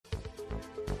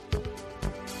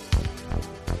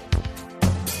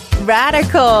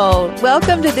Radical!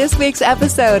 Welcome to this week's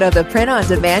episode of the Print on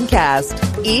Demand Cast.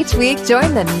 Each week,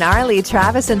 join the gnarly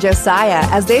Travis and Josiah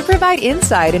as they provide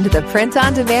insight into the print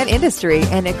on demand industry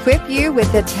and equip you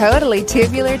with the totally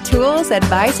tubular tools,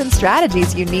 advice, and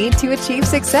strategies you need to achieve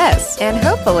success and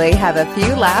hopefully have a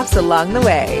few laughs along the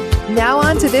way. Now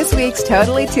on to this week's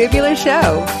Totally Tubular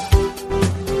show.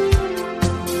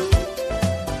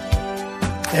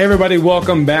 Hey everybody,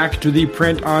 welcome back to the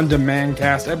Print on Demand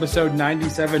Cast, episode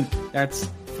 97. That's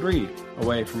 3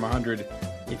 away from 100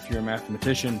 if you're a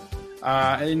mathematician.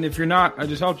 And if you're not, I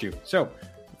just helped you. So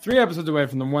 3 episodes away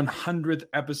from the 100th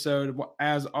episode.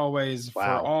 As always, For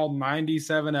all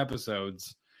 97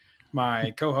 episodes,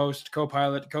 my co-host,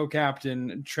 co-pilot,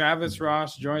 co-captain, Travis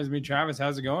Ross joins me. Travis,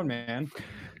 how's it going, man?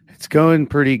 It's going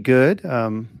pretty good.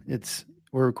 We're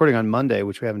recording on Monday,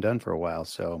 which we haven't done for a while.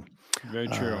 So very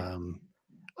true.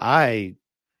 I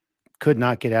could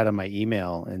not get out of my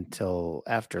email until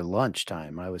after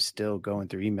lunchtime. I was still going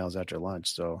through emails after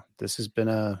lunch. So this has been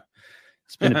a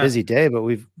busy day, but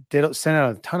we've sent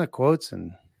out a ton of quotes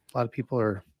and a lot of people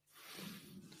are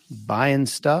buying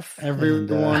stuff.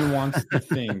 Everyone wants the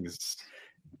things.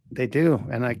 They do.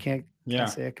 And I can't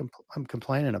say I'm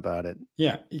complaining about it.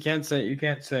 Yeah. You can't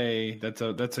say that's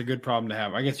a good problem to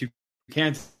have. I guess you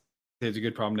can't say it's a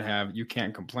good problem to have. You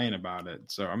can't complain about it.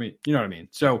 So, I mean, you know what I mean?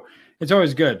 So it's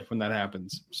always good when that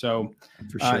happens. So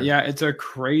for sure. It's a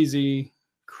crazy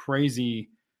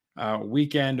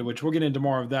weekend, which we'll get into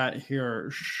more of that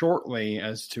here shortly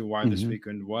as to why this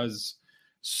weekend was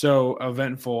so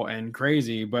eventful and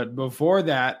crazy. But before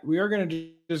that, we are going to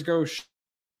just go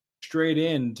straight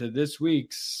into this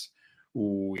week's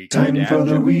Time for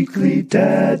the weekly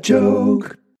dad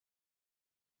joke.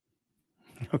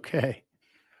 Okay.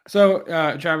 So,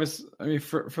 Travis, I mean,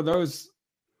 for those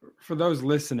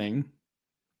listening,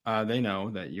 they know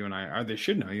that they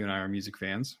should know you and I are music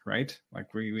fans, right?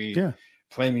 Like we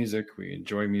play music, we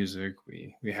enjoy music,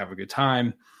 we have a good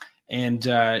time. And,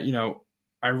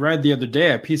 I read the other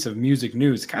day a piece of music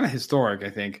news, kind of historic, I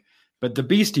think, but the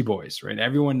Beastie Boys, right?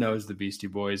 Everyone knows the Beastie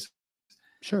Boys.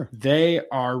 Sure. They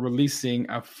are releasing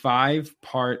a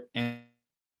 5-part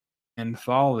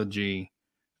anthology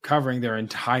covering their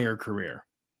entire career.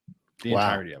 The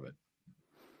entirety of it.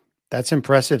 That's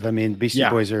impressive. I mean, Beastie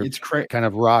Boys are kind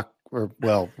of rap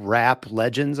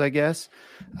legends, I guess.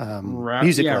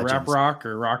 Music legends. Rap rock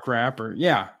or rock rap or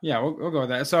we'll go with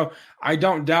that. So I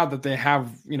don't doubt that they have,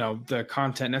 the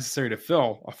content necessary to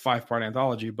fill a 5-part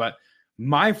anthology. But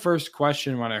my first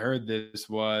question when I heard this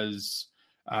was,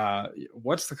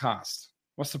 what's the cost?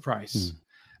 What's the price?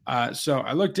 So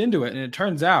I looked into it and it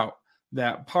turns out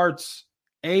that parts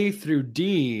A through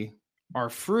D are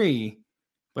free,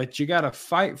 but you got to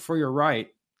fight for your right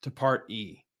to part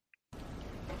E.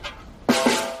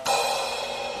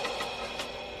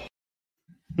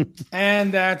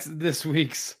 And that's this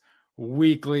week's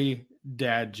weekly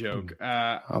dad joke.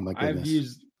 Oh my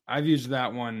goodness. I've used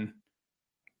that one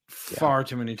far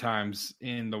too many times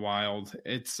in the wild.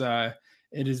 It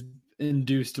has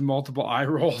induced multiple eye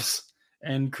rolls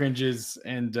and cringes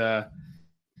and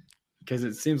because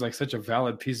it seems like such a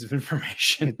valid piece of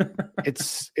information.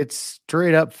 It's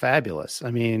straight up fabulous. I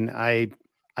mean, I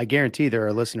guarantee there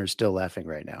are listeners still laughing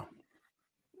right now.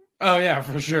 Oh yeah,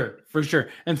 for sure.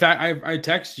 In fact, I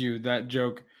texted you that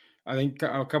joke, I think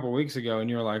a couple of weeks ago, and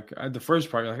you were like, the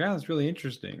first part, you're like, that's really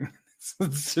interesting.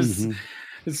 It's just,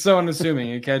 it's so unassuming.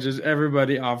 It catches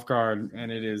everybody off guard,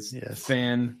 and it is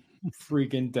fan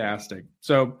freaking tastic.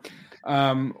 So,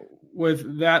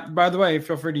 with that, by the way,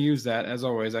 feel free to use that as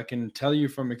always. I can tell you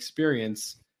from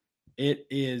experience, it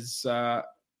is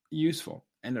useful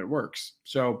and it works.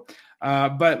 So,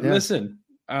 listen,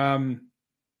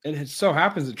 it so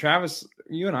happens that Travis,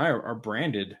 you and I are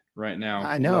branded right now.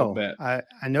 I know. I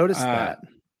noticed that.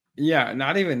 Yeah,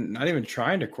 not even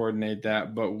trying to coordinate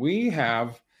that, but we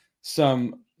have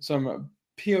some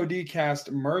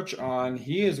PODcast merch on.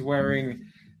 He is wearing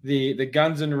the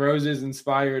Guns N' Roses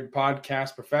inspired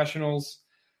podcast professionals.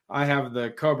 I have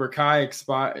the Cobra Kai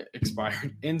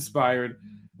inspired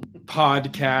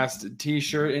podcast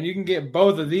t-shirt, and you can get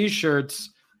both of these shirts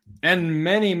and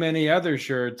many, many other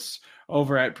shirts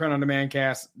over at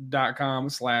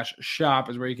printondemandcast.com/shop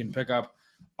is where you can pick up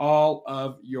all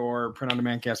of your Print on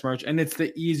Demand Cast merch. And it's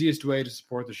the easiest way to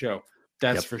support the show.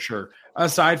 That's for sure.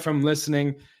 Aside from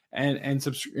listening and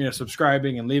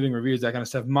subscribing and leaving reviews, that kind of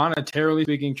stuff. Monetarily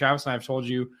speaking, Travis and I have told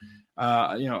you,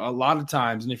 a lot of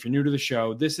times, and if you're new to the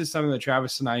show, this is something that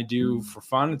Travis and I do for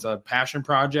fun. It's a passion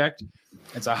project.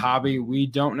 It's a hobby. We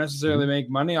don't necessarily make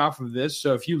money off of this.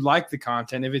 So if you like the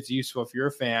content, if it's useful, if you're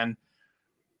a fan,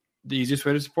 the easiest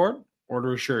way to support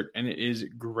order a shirt, and it is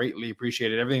greatly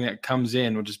appreciated. Everything that comes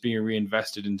in will just be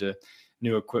reinvested into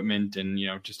new equipment and,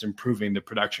 just improving the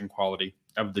production quality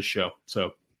of the show.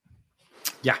 So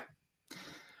yeah.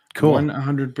 Cool.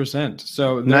 100%.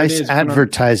 So nice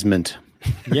advertisement.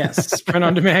 Yes.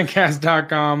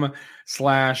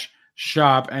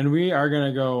 printondemandcast.com/shop. And we are going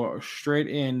to go straight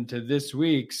into this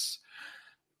week's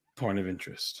point of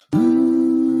interest.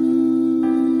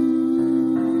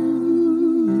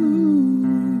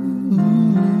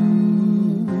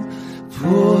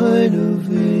 Point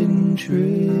of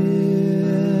interest.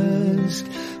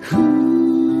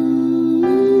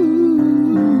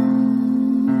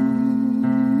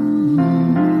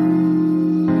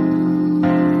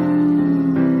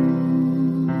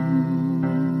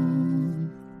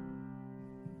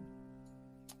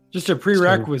 Just a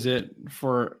prerequisite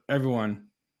for everyone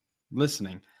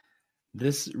listening.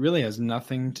 This really has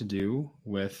nothing to do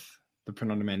with the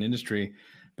print-on-demand industry,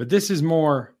 but this is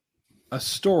more a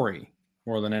story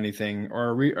more than anything,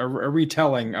 or a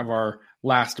retelling of our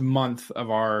last month of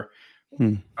our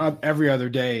every other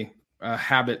day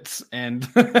habits and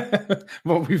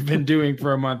what we've been doing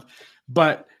for a month.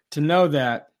 But to know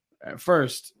that,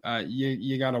 first,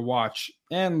 you got to watch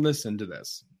and listen to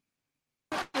this.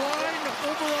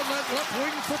 Left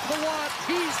wing for Pawat.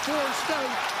 He's forced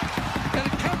out. And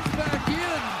it comes back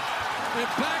in. And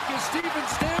back is Steven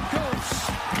Stamkos.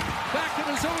 Back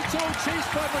in his own zone, chased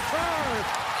by Makar.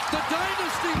 The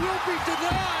dynasty will be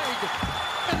denied.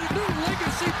 And a new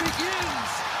legacy begins.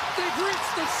 They've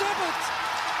reached the summit.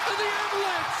 And the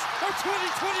Avalanche are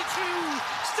 2022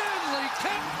 Stanley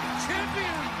Cup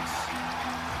champions.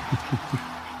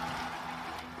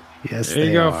 Yes, there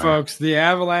you go, folks. The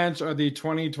Avalanche are the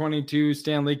 2022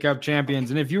 Stanley Cup champions.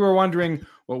 And if you were wondering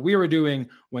what we were doing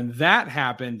when that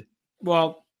happened,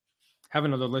 well, have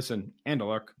another listen and a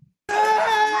look.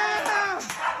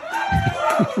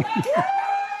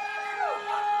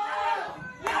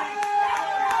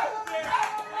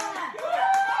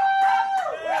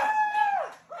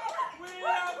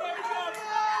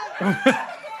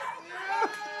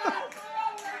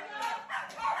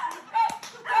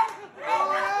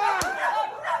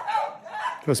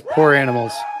 Those poor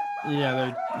animals. Yeah,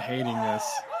 they're hating this.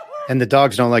 And the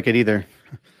dogs don't like it either.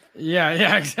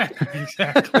 Yeah, exactly.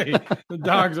 The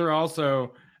dogs are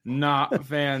also not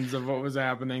fans of what was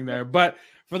happening there. But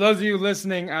for those of you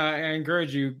listening, I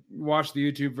encourage you, watch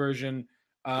the YouTube version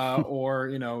or,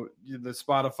 the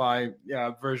Spotify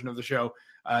version of the show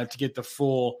to get the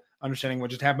full understanding of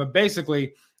what just happened.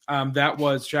 Basically, that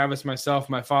was Travis, myself,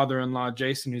 my father-in-law,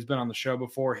 Jason, who's been on the show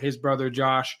before, his brother,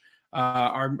 Josh,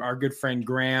 our good friend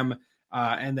Graham,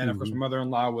 and then of course my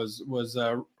mother-in-law was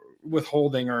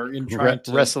withholding or in trying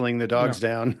to wrestling the dogs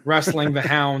down, wrestling the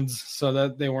hounds so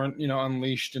that they weren't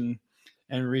unleashed and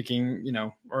wreaking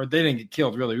or they didn't get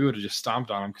killed. Really, we would have just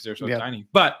stomped on them because they're so tiny.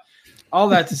 But all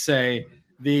that to say,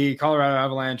 the Colorado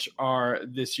Avalanche are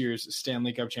this year's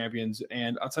Stanley Cup champions,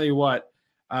 and I'll tell you what,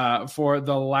 for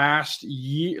the last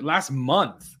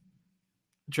month,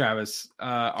 Travis,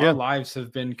 our lives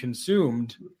have been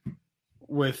consumed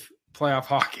with playoff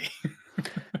hockey.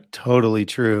 Totally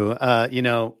true.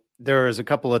 There was a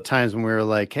couple of times when we were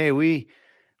like, hey, we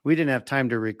didn't have time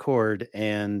to record.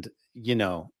 And,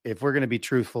 if we're going to be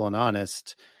truthful and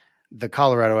honest, the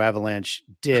Colorado Avalanche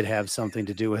did have something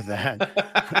to do with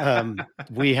that.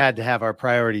 We had to have our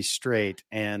priorities straight.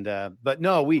 And, but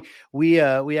no, we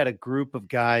had a group of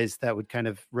guys that would kind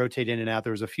of rotate in and out.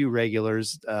 There was a few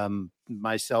regulars,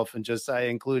 myself and Josiah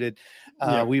included.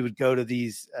 We would go to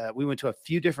these, we went to a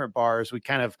few different bars. We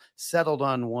kind of settled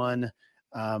on one,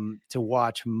 to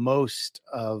watch most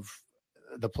of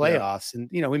the playoffs. And,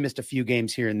 we missed a few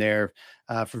games here and there,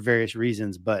 for various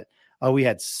reasons, but we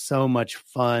had so much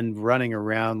fun running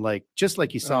around, just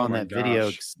like you saw in that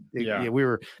video. We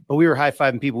were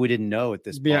high-fiving people we didn't know at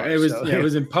this bar. Yeah, it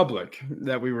was in public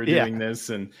that we were doing this.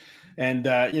 And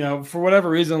for whatever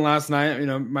reason last night,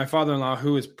 my father-in-law,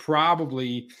 who is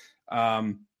probably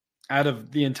out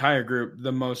of the entire group,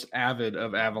 the most avid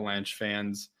of Avalanche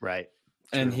fans. Right.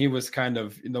 And he was kind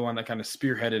of the one that kind of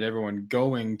spearheaded everyone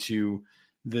going to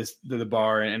the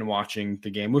bar and watching the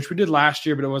game, which we did last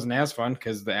year, but it wasn't as fun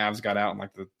because the Avs got out in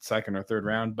the second or third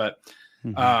round. But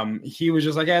he was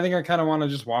just like, hey, I think I kind of want to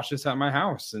just watch this at my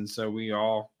house. And so we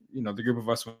all, the group of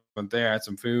us went there, had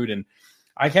some food, and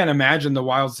I can't imagine the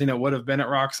wild scene it would have been at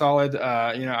Rock Solid.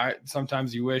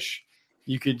 Sometimes you wish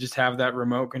you could just have that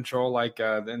remote control,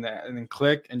 and then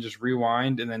click and just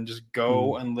rewind and then just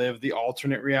go and live the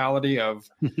alternate reality of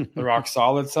the Rock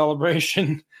Solid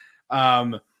celebration.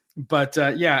 But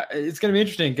yeah, it's going to be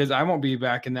interesting because I won't be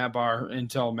back in that bar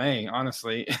until May.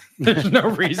 Honestly, there's no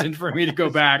reason for me to go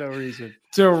back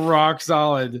to rock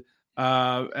solid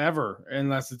ever,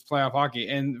 unless it's playoff hockey.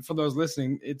 And for those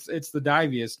listening, it's the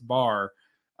diviest bar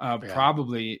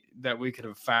probably that we could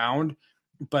have found.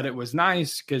 But it was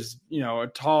nice because,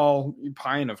 a tall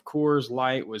pint of Coors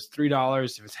Light was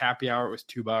 $3. If it's happy hour, it was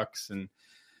 $2.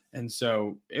 And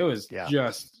so it was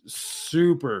just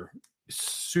super,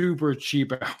 super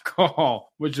cheap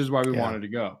alcohol, which is why we wanted to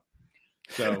go.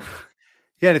 So,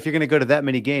 yeah. And if you're going to go to that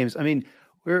many games, I mean,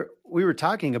 we were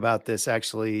talking about this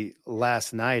actually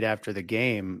last night after the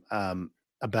game,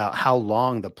 about how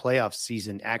long the playoff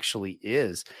season actually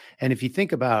is. And if you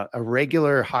think about a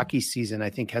regular hockey season,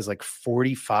 I think has like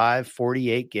 45,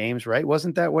 48 games, right?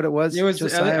 Wasn't that what it was? It was,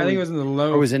 I think it was in the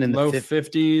low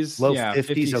 50s. Low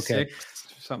 50s. Okay.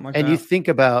 Something like and that. You think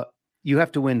about, you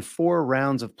have to win 4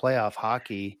 rounds of playoff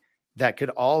hockey that could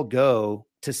all go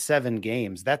to 7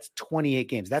 games. That's 28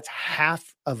 games. That's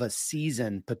half of a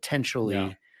season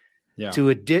potentially. Yeah.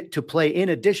 To play in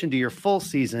addition to your full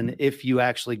season if you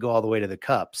actually go all the way to the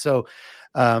cup. So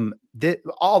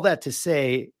all that to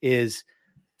say is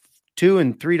 $2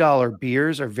 and $3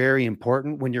 beers are very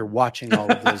important when you're watching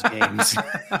all of those games.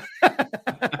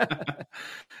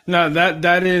 No,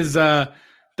 that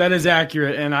is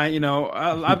accurate. And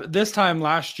I this time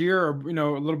last year, or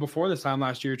a little before this time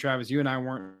last year, Travis, you and I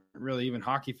weren't really even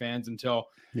hockey fans until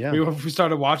we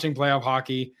started watching playoff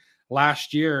hockey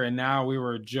last year, and now we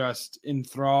were just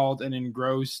enthralled and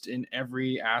engrossed in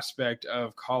every aspect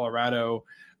of Colorado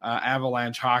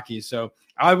Avalanche hockey. So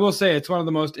I will say it's one of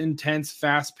the most intense,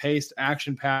 fast-paced,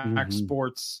 action-packed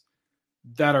sports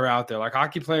that are out there. Like,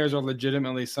 hockey players are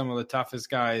legitimately some of the toughest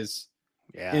guys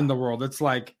in the world. It's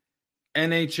like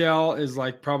NHL is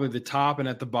like probably the top, and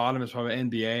at the bottom is probably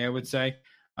NBA, I would say.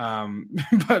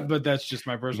 But that's just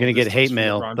my personal. You're gonna get hate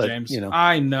mail, LeBron but James.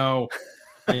 I know.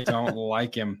 I don't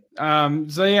like him.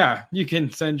 So yeah, you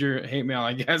can send your hate mail,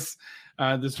 I guess,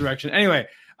 this direction. Anyway,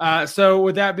 so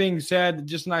with that being said,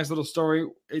 just a nice little story.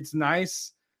 It's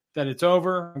nice that it's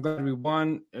over. I'm glad we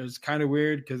won. It was kind of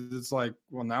weird because it's like,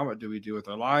 well, now what do we do with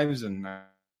our lives? And I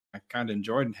kind of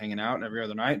enjoyed hanging out every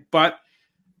other night, but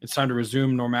it's time to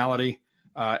resume normality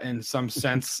in some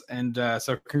sense. And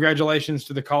so congratulations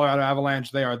to the Colorado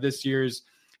Avalanche. They are this year's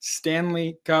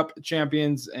Stanley Cup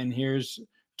champions. And here's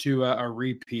to a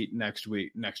repeat next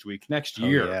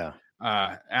year.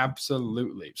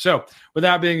 Absolutely. So with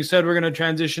that being said, we're going to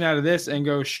transition out of this and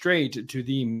go straight to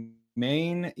the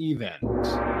main event.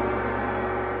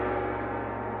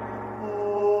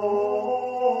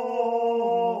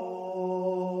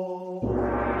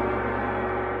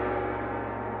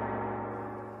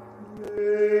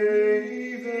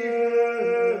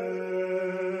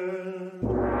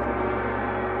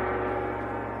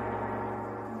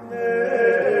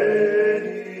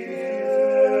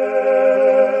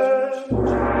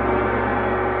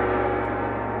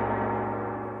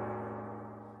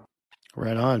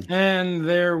 Right on. And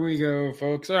there we go,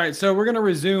 folks. All right, so we're going to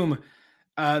resume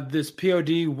this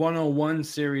POD 101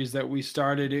 series that we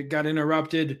started. It got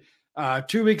interrupted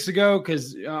 2 weeks ago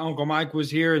because Uncle Mike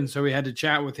was here, and so we had to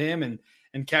chat with him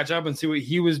and catch up and see what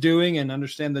he was doing and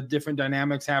understand the different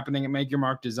dynamics happening at Make Your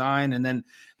Mark Design. And then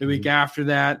the week after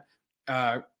that,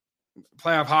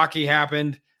 playoff hockey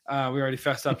happened. We already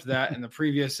fessed up to that in the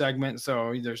previous segment,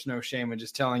 so there's no shame in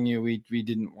just telling you we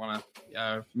didn't want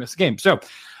to miss a game. So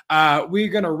we're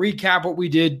going to recap what we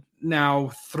did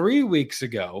now 3 weeks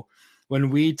ago when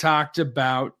we talked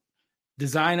about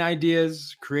design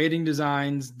ideas, creating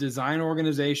designs, design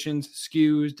organizations,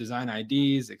 SKUs, design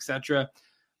IDs, etc.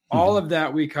 All of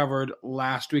that we covered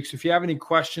last week. So if you have any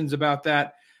questions about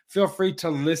that, feel free to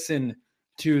listen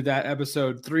to that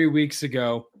episode 3 weeks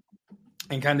ago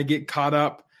and kind of get caught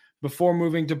up before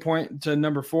moving to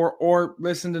number 4, or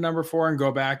listen to number 4 and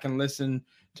go back and listen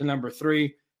to number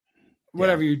 3.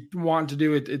 Whatever you want to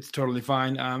do, it's totally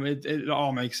fine. It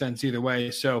all makes sense either way.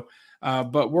 So,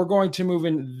 but we're going to move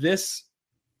in this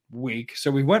week. So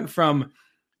we went from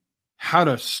how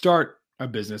to start a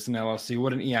business, an LLC,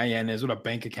 what an EIN is, what a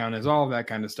bank account is, all of that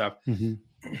kind of stuff.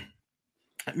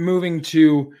 Moving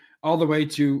to all the way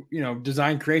to,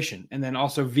 design creation, and then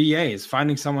also VAs,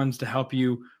 finding someone to help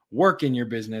you work in your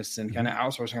business and kind of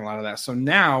outsourcing a lot of that. So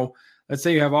now let's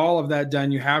say you have all of that done.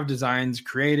 You have designs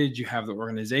created, you have the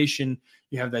organization,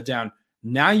 you have that down.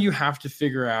 Now you have to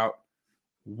figure out,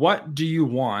 what do you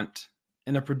want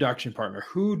in a production partner?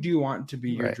 Who do you want to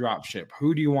be your drop ship?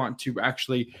 Who do you want to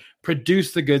actually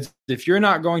produce the goods? If you're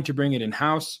not going to bring it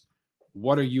in-house,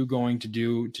 what are you going to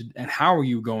do and how are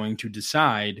you going to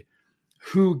decide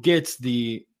who gets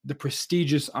the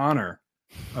prestigious honor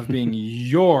of being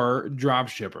your drop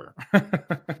shipper.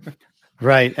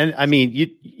 Right. And I mean,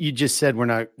 you just said we're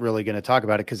not really going to talk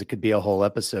about it because it could be a whole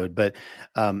episode, but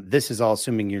this is all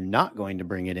assuming you're not going to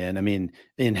bring it in. I mean,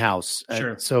 in-house.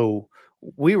 Sure. So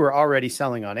we were already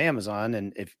selling on Amazon.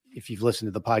 And if you've listened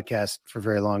to the podcast for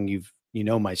very long, you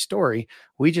know my story.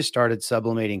 We just started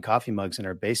sublimating coffee mugs in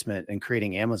our basement and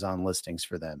creating Amazon listings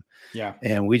for them. Yeah.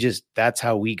 And that's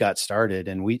how we got started.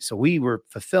 And we were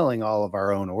fulfilling all of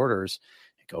our own orders,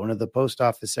 going to the post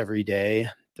office every day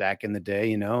back in the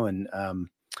day, and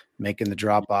making the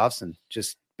drop offs and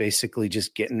just basically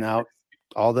just getting out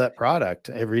all that product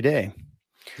every day.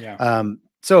 Yeah.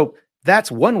 So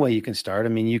that's one way you can start. I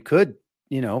mean, you could,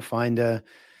 find a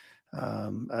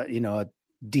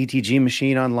DTG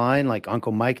machine online like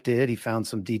Uncle Mike did. He found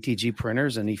some DTG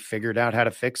printers and he figured out how to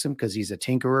fix them because he's a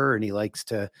tinkerer and he likes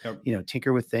to,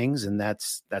 tinker with things. And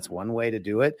that's one way to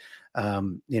do it.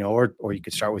 Or you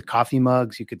could start with coffee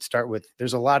mugs. You could start with,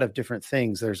 there's a lot of different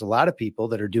things. There's a lot of people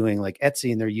that are doing like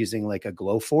Etsy and they're using like a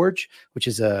Glowforge, which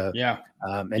is an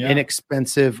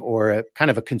inexpensive or a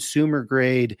kind of a consumer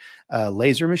grade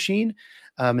laser machine.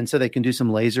 And so they can do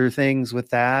some laser things with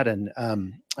that. And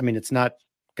I mean, it's not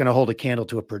going to hold a candle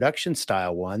to a production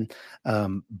style one.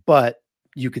 But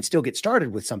you can still get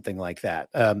started with something like that.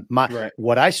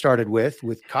 What I started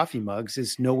with coffee mugs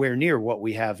is nowhere near what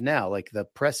we have now. Like the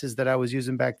presses that I was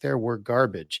using back there were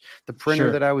garbage. The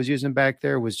printer that I was using back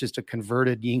there was just a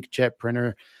converted inkjet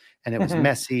printer and it was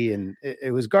messy and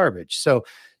it was garbage. So,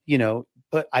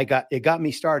 but it got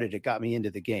me started. It got me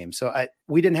into the game. So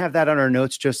we didn't have that on our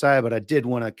notes, Josiah, but I did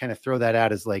want to kind of throw that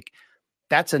out as like,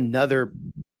 that's another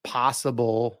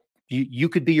possible, you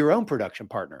could be your own production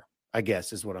partner, I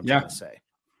guess is what I'm trying to say.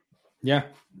 Yeah,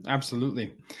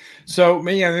 absolutely. So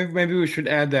maybe we should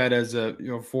add that as a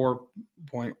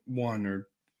 4.1 or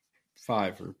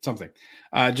 5 or something.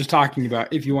 Just talking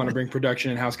about if you want to bring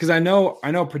production in house, because I know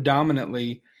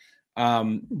predominantly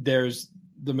there's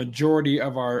the majority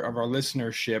of our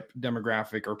listenership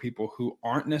demographic are people who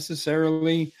aren't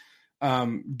necessarily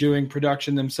doing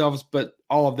production themselves, but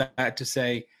all of that to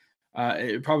say,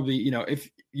 it probably if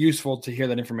useful to hear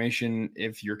that information.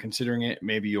 If you're considering it,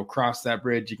 maybe you'll cross that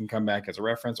bridge. You can come back as a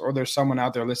reference, or there's someone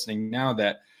out there listening now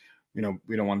that, we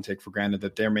don't want to take for granted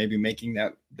that they're maybe making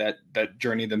that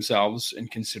journey themselves and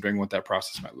considering what that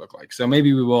process might look like. So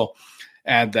maybe we will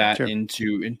add that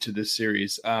into this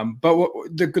series. But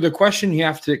the question you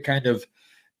have to kind of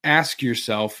ask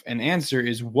yourself and answer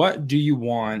is, what do you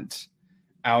want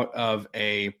out of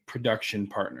a production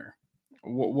partner?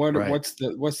 What's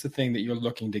the thing that you're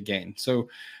looking to gain? So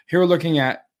here we're looking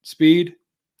at speed,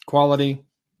 quality,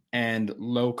 and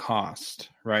low cost,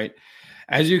 right?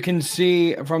 As you can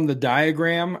see from the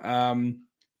diagram,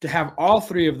 to have all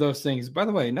three of those things, by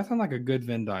the way, nothing like a good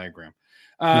Venn diagram.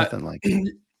 Nothing like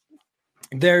it.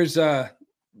 There's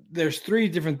 3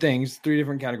 different things, 3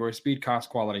 different categories: speed, cost,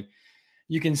 quality.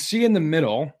 You can see in the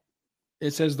middle,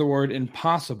 it says the word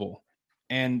impossible.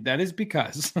 And that is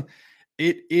because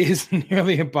it is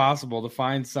nearly impossible to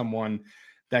find someone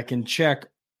that can check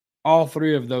all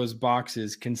 3 of those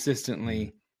boxes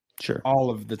consistently all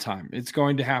of the time. It's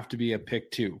going to have to be a pick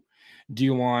 2. Do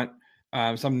you want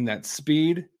something that's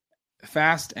speed,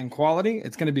 fast, and quality?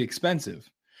 It's going to be expensive.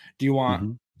 Do you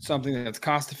want something that's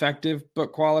cost effective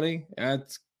but quality?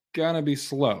 It's going to be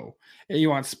slow. You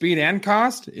want speed and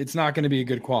cost? It's not going to be a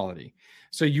good quality.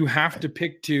 So you have to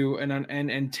pick 2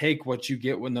 and take what you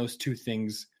get when those 2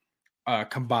 things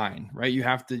combine, right? You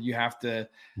have to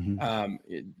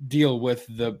deal with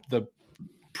the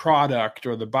product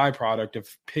or the byproduct of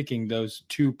picking those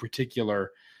 2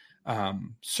 particular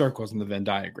circles in the Venn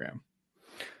diagram.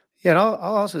 Yeah, and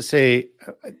I'll also say,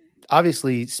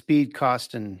 obviously, speed,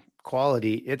 cost, and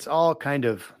quality, it's all kind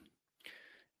of,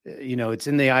 it's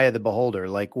in the eye of the beholder.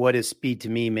 Like, what is speed to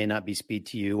me may not be speed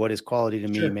to you. What is quality to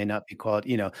me may not be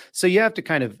quality, So you have to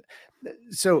kind of,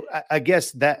 so I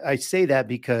guess that I say that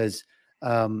because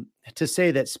to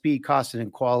say that speed, cost,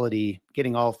 and quality,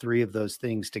 getting all 3 of those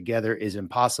things together is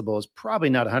impossible is probably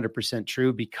not 100%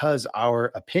 true, because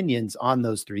our opinions on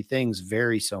those 3 things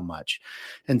vary so much.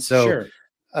 And so,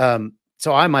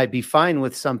 so I might be fine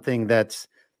with something that's,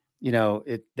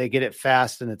 they get it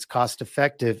fast and it's cost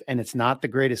effective and it's not the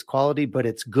greatest quality, but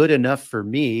it's good enough for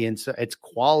me. And so it's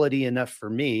quality enough for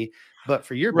me, but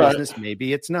for your business,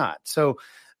 maybe it's not. So,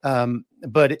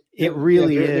 but it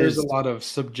really is. There's a lot of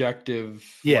subjective.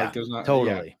 Yeah, like there's not,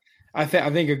 totally. Yeah. I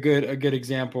think a good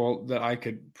example that I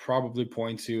could probably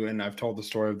point to, and I've told the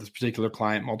story of this particular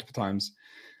client multiple times,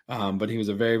 but he was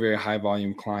a very, very high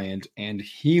volume client and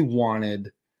he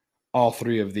wanted all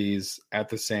 3 of these at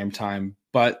the same time.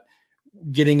 But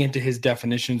getting into his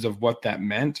definitions of what that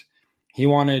meant. He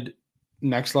wanted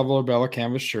Next Level Arbella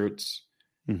canvas shirts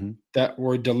that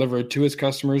were delivered to his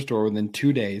customer's door within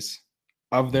 2 days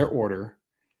of their order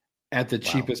at the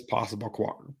cheapest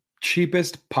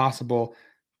possible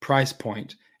price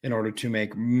point in order to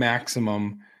make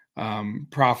maximum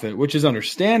profit, which is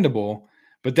understandable.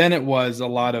 But then it was a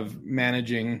lot of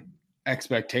managing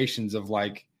expectations of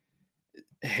like,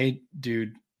 hey,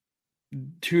 dude,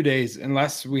 2 days,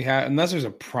 unless there's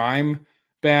a Prime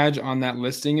badge on that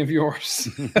listing of yours,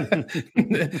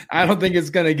 I don't think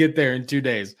it's going to get there in 2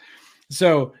 days.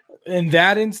 So in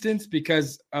that instance,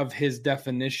 because of his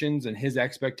definitions and his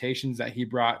expectations that he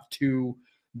brought to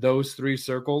those 3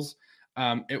 circles,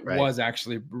 it was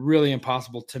actually really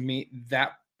impossible to meet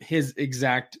his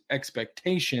exact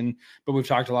expectation. But we've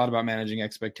talked a lot about managing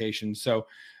expectations. So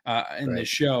in this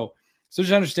show, so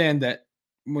just understand that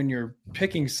when you're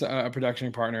picking a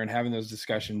production partner and having those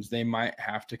discussions, they might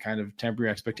have to kind of temper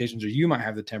your expectations, or you might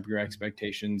have to temper your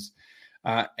expectations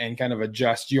and kind of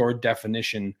adjust your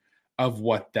definition of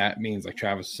what that means, like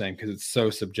Travis was saying, because it's so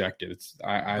subjective. It's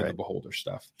eye of the beholder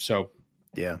stuff. So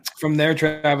yeah, from there,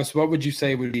 Travis, what would you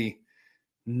say would be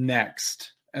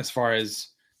next as far as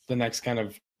the next kind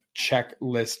of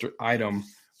checklist or item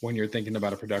when you're thinking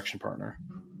about a production partner?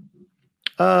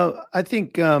 I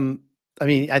think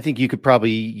you could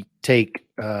probably take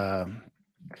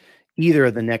either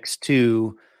of the next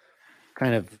 2,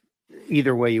 kind of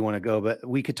either way you want to go, but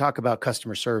we could talk about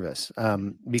customer service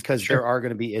because there are going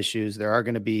to be issues. There are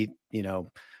going to be,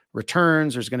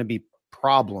 returns. There's going to be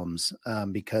problems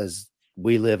because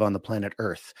we live on the planet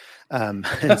Earth. And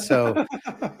so,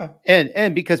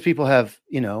 and because people have,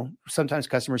 sometimes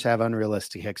customers have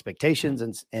unrealistic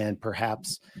expectations and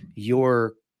perhaps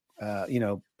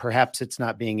perhaps it's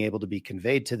not being able to be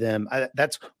conveyed to them.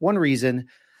 That's one reason.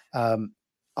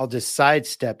 I'll just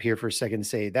sidestep here for a second and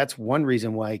say that's one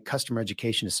reason why customer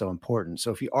education is so important.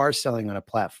 So if you are selling on a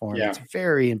platform, it's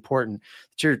very important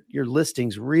that your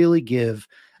listings really give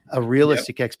a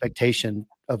realistic expectation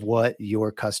of what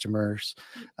your customers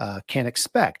can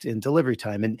expect in delivery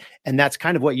time. And that's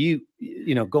kind of what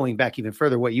going back even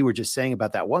further, what you were just saying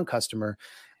about that one customer,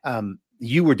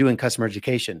 you were doing customer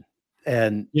education.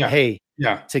 And to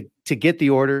get the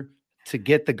order, to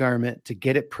get the garment, to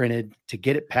get it printed, to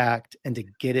get it packed, and to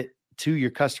get it to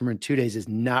your customer in 2 days is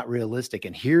not realistic.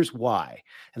 And here's why.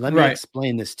 And let me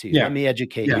explain this to you. Let me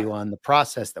educate you on the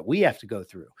process that we have to go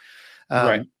through.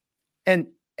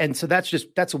 And so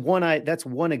that's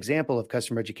one example of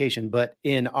customer education. But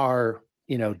in our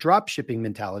drop shipping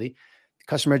mentality,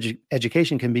 customer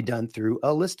education can be done through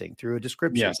a listing, through a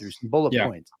description, through some bullet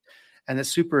points, and that's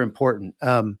super important.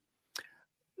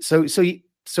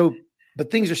 But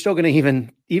things are still going to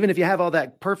even if you have all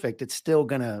that perfect, it's still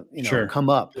going to come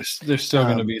up. There's still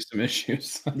going to be some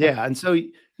issues. And so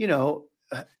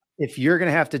if you're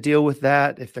going to have to deal with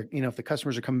that, if the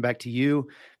customers are coming back to you,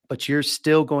 but you're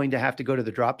still going to have to go to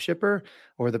the drop shipper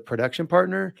or the production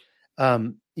partner,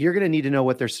 you're going to need to know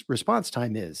what their response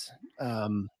time is.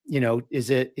 Is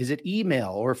it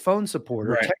email or phone support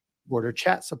or text support or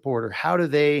chat support, or how do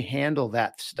they handle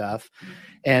that stuff?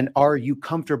 And are you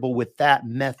comfortable with that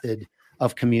method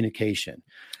of communication?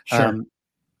 And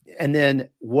then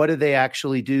what do they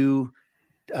actually do?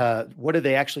 What do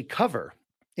they actually cover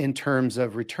in terms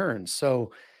of returns?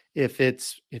 So if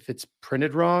it's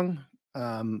printed wrong,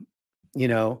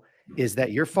 is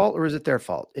that your fault or is it their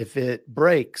fault? If it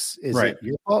breaks, is it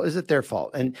your fault? Is it their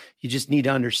fault? And you just need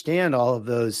to understand all of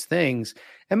those things.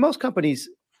 And most companies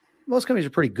are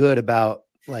pretty good about,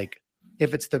 like,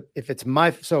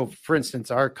 so for instance,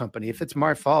 our company, if it's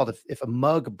my fault, if a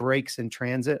mug breaks in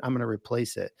transit, I'm going to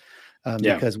replace it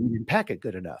because we didn't pack it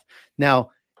good enough.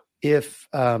 Now, if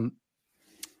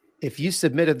you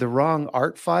submitted the wrong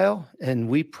art file and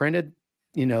we printed,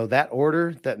 that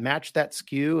order that matched that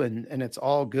SKU and it's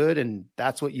all good and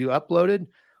that's what you uploaded,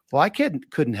 well, I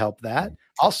couldn't help that.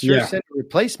 I'll send a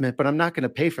replacement, but I'm not going to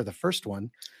pay for the first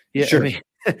one. I mean,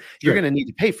 you're going to need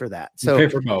to pay for that. So pay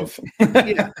for both.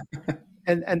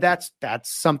 And that's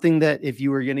something that if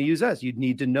you were going to use us, you'd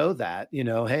need to know that,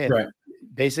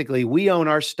 basically we own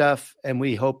our stuff and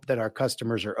we hope that our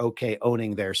customers are okay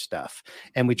owning their stuff,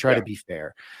 and we try to be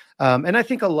fair. And I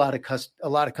think a lot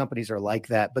of companies are like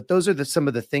that, but those are some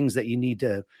of the things that you need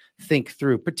to think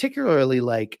through, particularly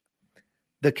like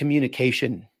the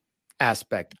communication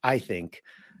aspect, I think.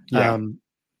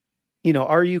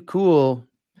 Are you cool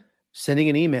sending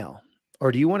an email,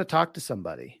 or do you want to talk to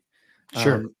somebody?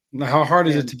 Sure. How hard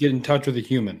is it to get in touch with a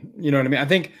human? You know what I mean? I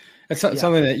think it's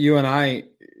something that you and I,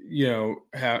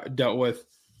 have dealt with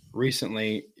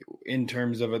recently in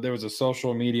terms of there was a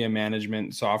social media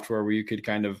management software where you could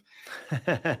kind of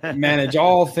manage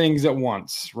all things at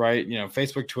once, right?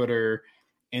 Facebook, Twitter,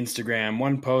 Instagram,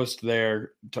 one post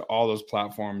there to all those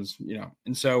platforms,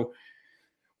 And so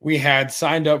we had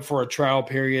signed up for a trial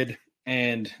period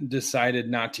and decided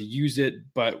not to use it,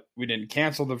 but we didn't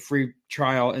cancel the free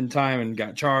trial in time and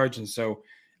got charged. And so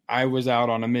I was out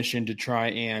on a mission to try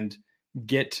and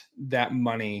get that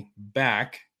money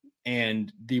back.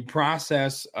 And the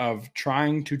process of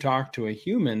trying to talk to a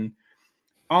human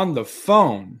on the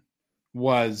phone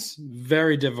was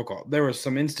very difficult. There was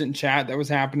some instant chat that was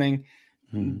happening.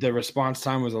 The response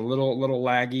time was a little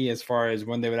laggy as far as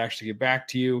when they would actually get back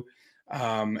to you.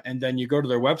 And then you go to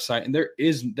their website and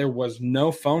there was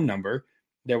no phone number.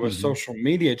 There was social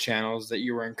media channels that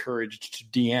you were encouraged to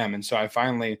DM. And so I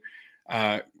finally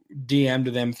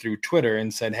DM'd them through Twitter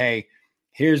and said, hey,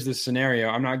 here's the scenario.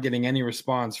 I'm not getting any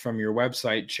response from your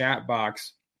website chat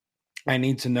box. I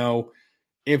need to know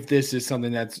if this is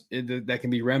something that can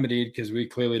be remedied, because we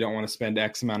clearly don't want to spend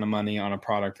X amount of money on a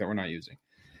product that we're not using.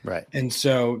 Right. And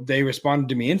so they responded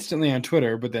to me instantly on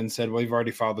Twitter, but then said, well, you've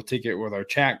already filed the ticket with our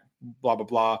chat, blah, blah,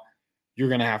 blah. You're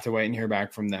going to have to wait and hear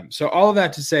back from them. So all of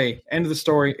that to say, end of the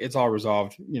story, it's all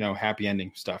resolved, happy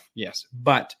ending stuff. Yes.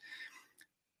 But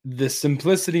the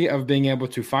simplicity of being able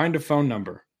to find a phone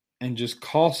number and just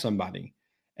call somebody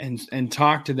and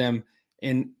talk to them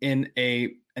in a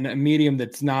medium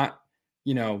that's not,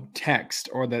 text,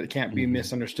 or that can't be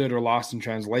misunderstood or lost in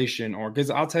translation, or because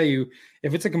I'll tell you,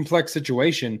 if it's a complex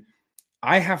situation,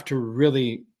 I have to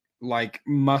really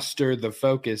muster the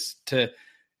focus to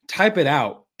type it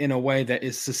out in a way that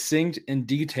is succinct and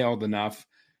detailed enough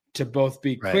to both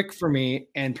be quick for me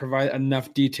and provide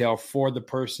enough detail for the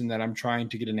person that I'm trying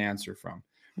to get an answer from.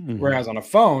 Whereas on a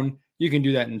phone, you can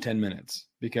do that in 10 minutes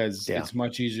because it's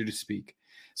much easier to speak.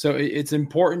 So it's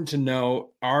important to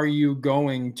know, are you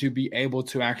going to be able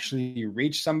to actually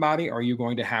reach somebody? Or are you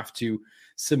going to have to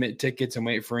submit tickets and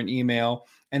wait for an email?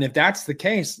 And if that's the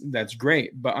case, that's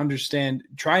great. But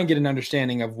try and get an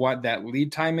understanding of what that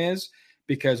lead time is,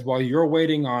 because while you're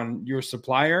waiting on your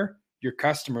supplier, your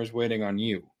customer is waiting on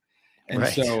you. And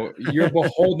so you're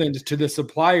beholden to the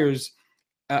supplier's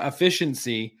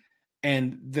efficiency,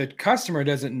 and the customer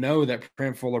doesn't know that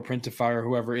Printful or Printify or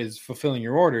whoever is fulfilling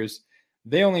your orders.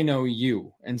 They only know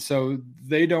you. And so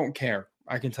they don't care.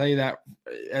 I can tell you that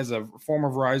as a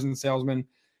former Verizon salesman,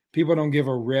 people don't give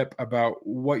a rip about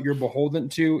what you're beholden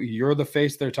to. You're the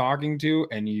face they're talking to,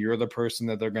 and you're the person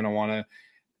that they're going to want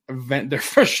to vent their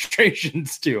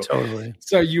frustrations to. Totally.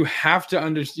 So you have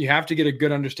to you have to get a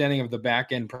good understanding of the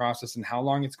back end process and how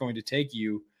long it's going to take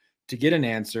you to get an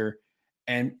answer.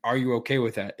 And are you okay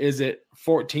with that? Is it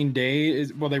 14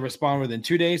 days? Will they respond within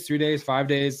 2 days, 3 days, 5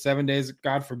 days, 7 days?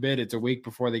 God forbid it's a week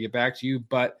before they get back to you,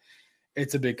 but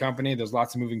it's a big company. There's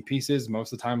lots of moving pieces.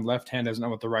 Most of the time, left hand doesn't know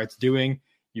what the right's doing.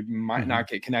 You might not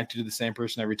get connected to the same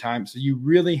person every time. So you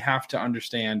really have to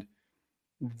understand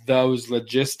those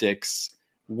logistics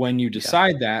when you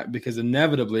decide that, because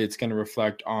inevitably it's going to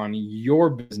reflect on your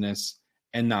business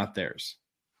and not theirs.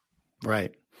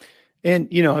 Right. And,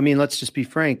 let's just be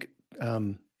frank.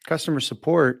 Customer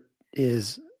support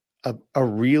is a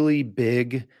really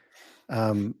big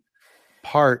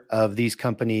part of these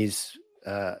companies'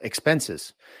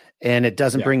 expenses, and it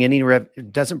doesn't bring in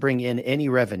any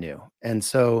revenue. And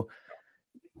so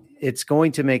it's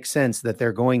going to make sense that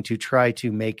they're going to try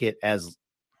to make it as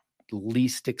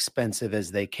least expensive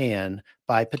as they can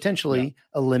by potentially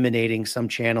eliminating some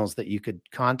channels that you could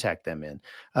contact them in.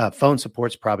 Phone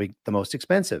support's probably the most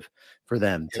expensive for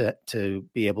them to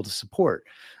be able to support.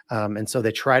 And so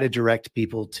they try to direct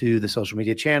people to the social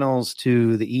media channels,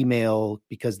 to the email,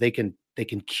 because they can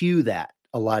queue that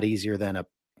a lot easier than a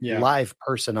live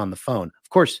person on the phone. Of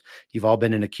course, you've all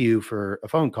been in a queue for a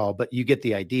phone call, but you get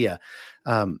the idea.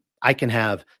 I can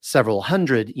have several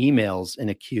hundred emails in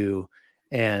a queue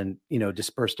and,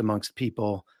 dispersed amongst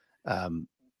people.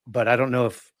 But I don't know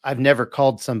if I've never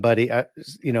called somebody,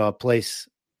 a place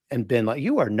and been like,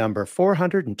 you are number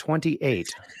 428.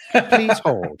 Please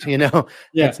hold,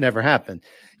 It's never happened.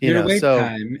 Your wait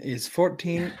time is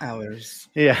 14 hours.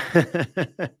 Yeah.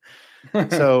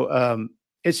 So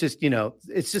it's just,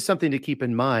 it's just something to keep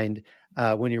in mind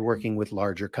when you're working with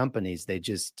larger companies.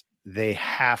 They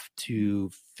have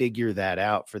to figure that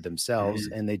out for themselves,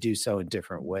 and they do so in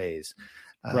different ways.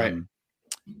 Right.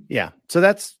 Yeah.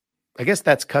 So I guess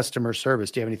that's customer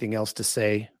service. Do you have anything else to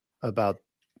say about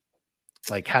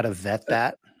how to vet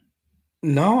that?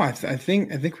 No, I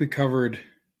think we covered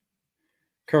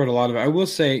a lot of it. I will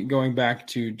say, going back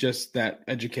to just that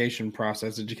education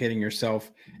process, educating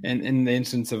yourself, and in the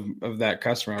instance of that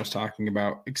customer I was talking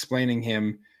about, explaining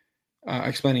him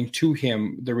explaining to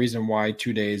him the reason why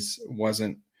 2 days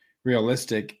wasn't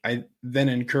realistic, I then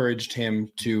encouraged him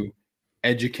to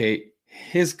educate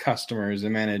his customers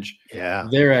and manage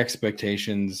their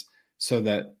expectations so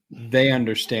that they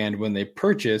understand when they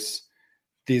purchase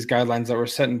these guidelines that were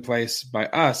set in place by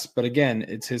us. But again,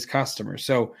 it's his customer.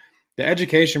 So the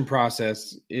education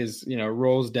process is,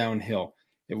 rolls downhill.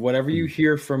 If whatever you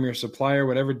hear from your supplier,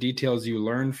 whatever details you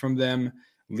learn from them,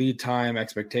 lead time,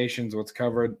 expectations, what's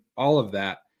covered, all of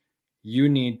that, you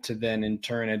need to then in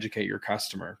turn educate your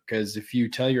customer. Because if you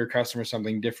tell your customer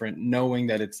something different, knowing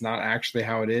that it's not actually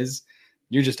how it is,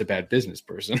 you're just a bad business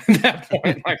person at that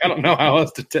point. Like, I don't know how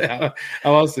else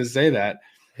to say that.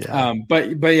 Yeah.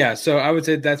 But yeah, so I would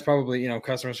say that's probably,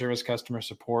 customer service, customer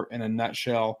support in a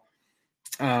nutshell.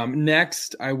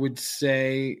 Next, I would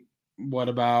say, what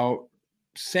about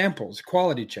samples,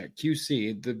 quality check,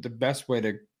 QC? The best way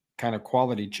to kind of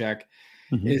quality check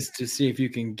is to see if you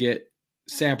can get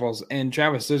samples. And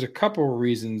Travis, there's a couple of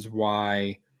reasons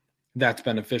why that's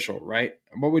beneficial, right?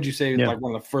 What would you say, like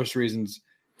one of the first reasons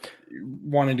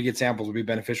wanting to get samples would be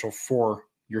beneficial for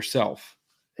yourself?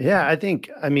 Yeah,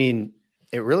 I mean,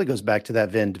 it really goes back to that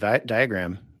Venn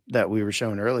diagram that we were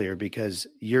showing earlier, because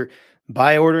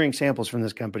by ordering samples from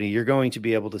this company, you're going to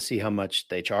be able to see how much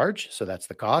they charge. So that's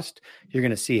the cost. You're going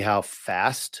to see how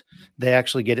fast they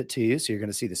actually get it to you. So you're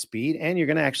going to see the speed, and you're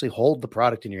going to actually hold the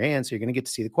product in your hand. So you're going to get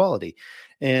to see the quality,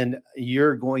 and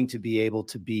you're going to be able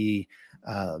to be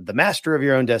the master of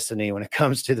your own destiny when it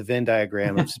comes to the Venn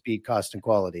diagram of speed, cost, and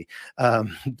quality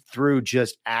through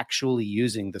just actually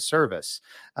using the service.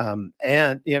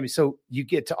 So you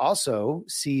get to also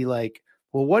see, like,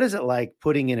 well, what is it like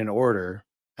putting in an order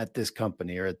at this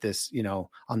company or at this,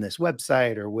 on this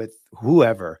website or with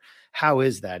whoever? How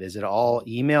is that? Is it all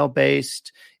email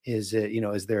based? Is it,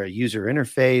 is there a user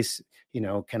interface?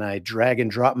 Can I drag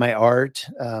and drop my art?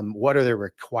 What are the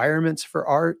requirements for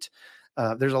art?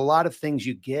 There's a lot of things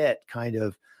you get kind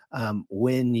of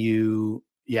when you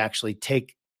actually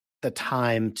take the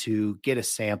time to get a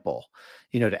sample,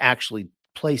 to actually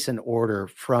place an order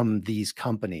from these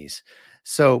companies.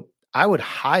 So I would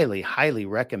highly, highly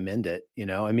recommend it.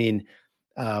 I mean,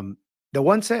 the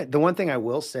one thing I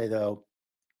will say though,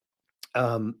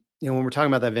 when we're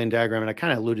talking about that Venn diagram, and I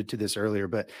kind of alluded to this earlier,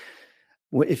 but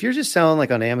if you're just selling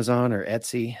like on Amazon or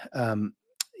Etsy,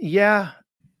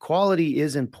 quality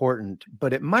is important,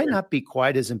 but it might not be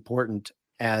quite as important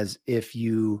as if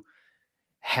you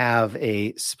have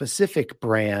a specific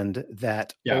brand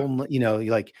that only,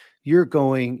 like your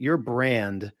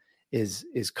brand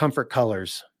is Comfort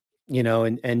Colors,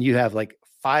 and you have like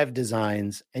 5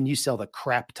 designs and you sell the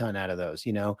crap ton out of those.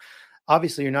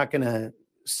 Obviously you're not going to,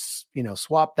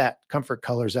 swap that Comfort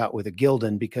Colors out with a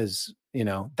Gildan, because,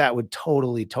 that would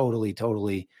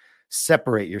totally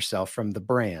separate yourself from the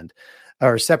brand,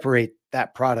 or separate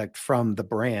that product from the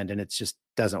brand. And it just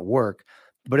doesn't work.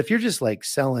 But if you're just like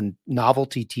selling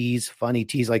novelty tees, funny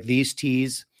tees, like these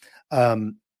tees,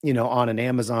 on an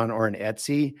Amazon or an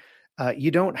Etsy, you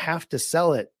don't have to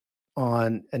sell it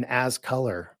on an As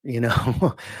Color,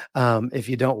 if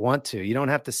you don't want to. You don't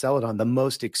have to sell it on the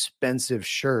most expensive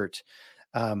shirt.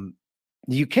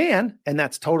 You can, and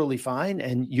that's totally fine.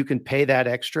 And you can pay that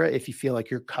extra if you feel like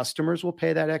your customers will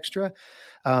pay that extra.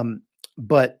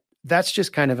 But that's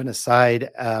just kind of an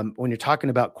aside when you're talking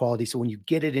about quality. So when you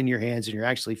get it in your hands and you're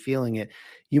actually feeling it,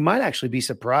 you might actually be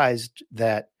surprised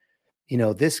that,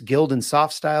 this Gildan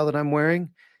soft style that I'm wearing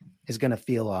is going to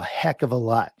feel a heck of a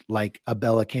lot like a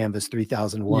Bella Canvas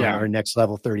 3001 or Next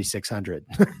Level 3600.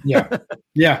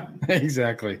 Yeah,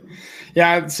 exactly.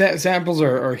 Yeah. Samples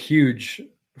are huge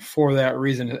for that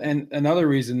reason. And another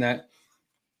reason that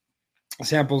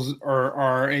samples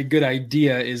are a good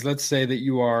idea is, let's say that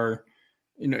you are,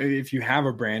 if you have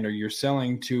a brand or you're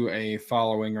selling to a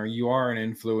following, or you are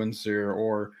an influencer,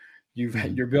 or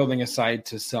you're building a site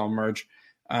to sell merch,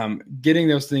 getting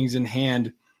those things in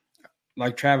hand,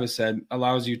 like Travis said,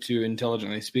 allows you to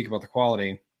intelligently speak about the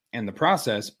quality and the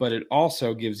process, but it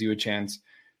also gives you a chance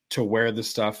to wear the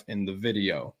stuff in the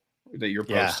video that you're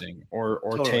posting, or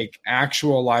take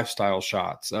actual lifestyle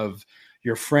shots of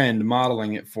your friend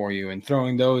modeling it for you and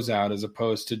throwing those out, as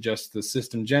opposed to just the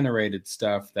system generated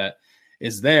stuff that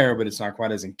is there, but it's not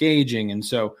quite as engaging. And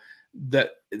so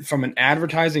that from an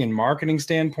advertising and marketing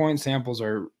standpoint, samples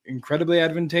are incredibly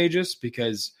advantageous,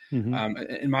 because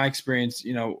in my experience,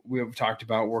 we have talked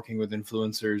about working with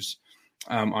influencers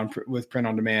with print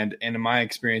on demand. And in my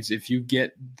experience, if you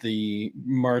get the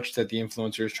merch that the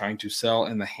influencer is trying to sell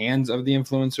in the hands of the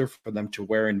influencer for them to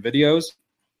wear in videos,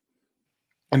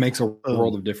 it makes a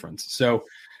world of difference. So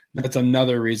that's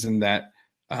another reason that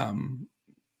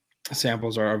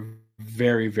samples are a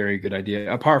very, very good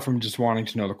idea. Apart from just wanting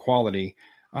to know the quality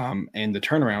and the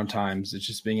turnaround times, it's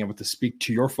just being able to speak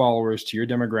to your followers, to your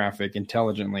demographic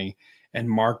intelligently and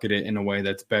market it in a way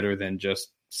that's better than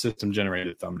just system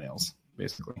generated thumbnails,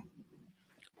 basically.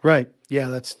 Right. Yeah,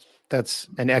 that's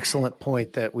an excellent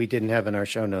point that we didn't have in our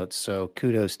show notes. So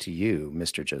kudos to you,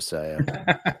 Mr. Josiah.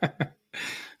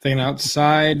 Thinking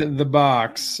outside the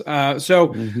box.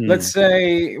 Let's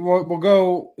say we'll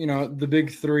go, the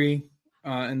big three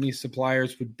and these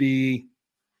suppliers would be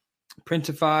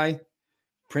Printify,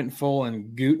 Printful,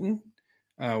 and Gooten,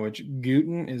 which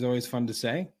Gooten is always fun to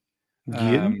say.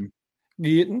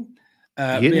 Gooten.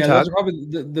 Those are probably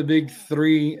the big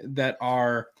three that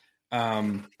are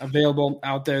available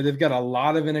out there. They've got a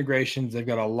lot of integrations. They've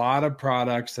got a lot of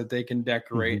products that they can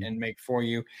decorate and make for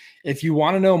you. If you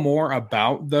want to know more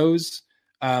about those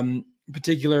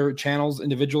particular channels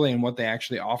individually and what they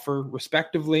actually offer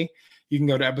respectively, you can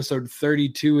go to episode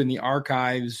 32 in the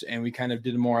archives, and we kind of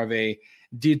did more of a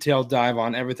detailed dive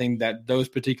on everything that those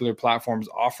particular platforms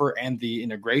offer and the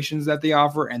integrations that they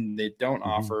offer and they don't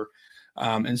offer.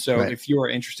 If you are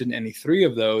interested in any three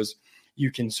of those,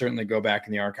 you can certainly go back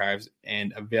in the archives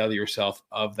and avail yourself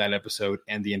of that episode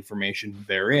and the information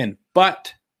therein.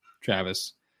 But,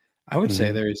 Travis, I would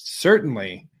say there is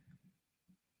certainly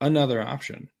another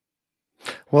option.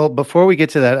 Well, before we get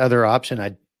to that other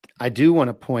option, I do want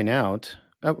to point out,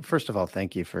 first of all,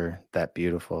 thank you for that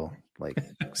beautiful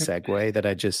segue that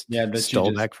I just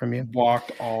stole back from you.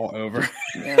 Walked all over.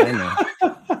 Yeah, I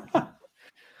know.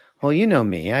 Well, you know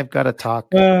me. I've got to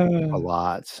talk a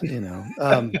lot,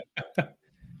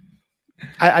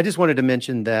 I just wanted to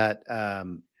mention that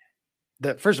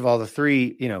first of all, the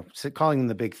three, calling them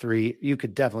the big three, you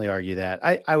could definitely argue that.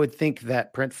 I would think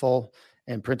that Printful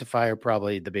and Printify are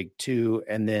probably the big two.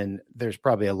 And then there's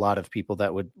probably a lot of people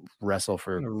that would wrestle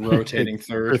for rotating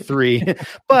third for three.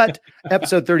 But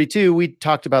episode 32, we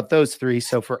talked about those three.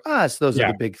 So for us, those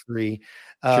are the big three.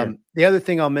 Sure. The other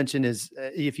thing I'll mention is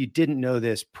if you didn't know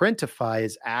this, Printify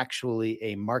is actually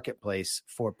a marketplace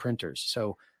for printers.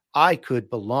 So I could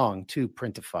belong to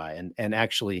Printify and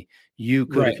actually you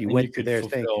could, if you went to their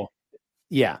thing.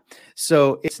 Yeah.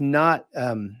 So it's not,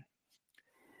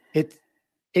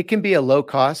 it can be a low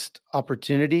cost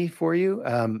opportunity for you.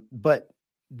 But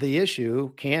the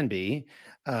issue can be,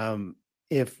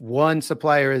 if one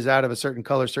supplier is out of a certain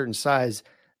color, certain size,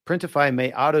 Printify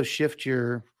may auto shift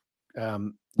your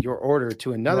order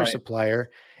to another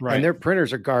supplier, and their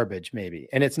printers are garbage maybe.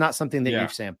 And it's not something that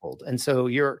you've sampled. And so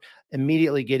you're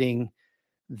immediately getting,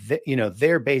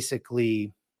 they're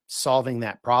basically solving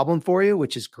that problem for you,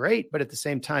 which is great. But at the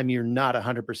same time, you're not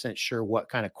 100% sure what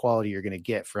kind of quality you're going to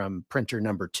get from printer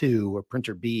number 2 or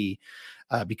printer B,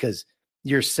 because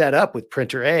you're set up with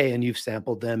printer A and you've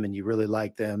sampled them and you really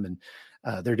like them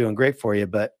and they're doing great for you.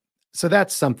 But so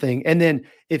that's something. And then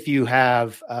if you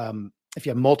have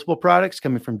multiple products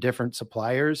coming from different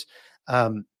suppliers,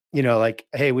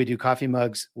 hey, we do coffee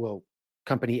mugs. Well,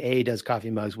 company A does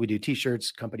coffee mugs. We do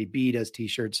t-shirts. Company B does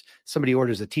t-shirts. Somebody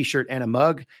orders a t-shirt and a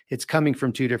mug. It's coming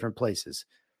from 2 different places.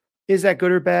 Is that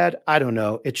good or bad? I don't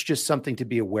know. It's just something to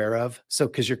be aware of. So,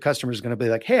 because your customer is going to be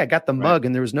like, hey, I got the mug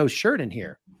and there was no shirt in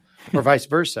here, or vice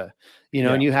versa,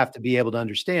 and you have to be able to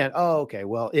understand, oh, okay,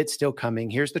 well, it's still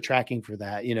coming. Here's the tracking for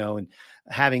that, and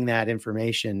having that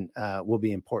information will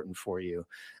be important for you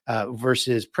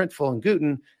versus Printful and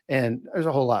Gooten. And there's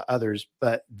a whole lot others,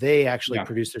 but they actually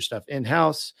produce their stuff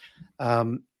in-house.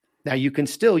 Now you can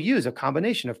still use a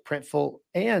combination of Printful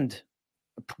and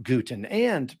Gooten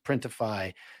and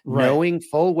Printify, knowing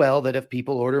full well that if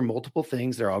people order multiple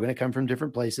things, they're all going to come from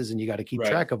different places and you got to keep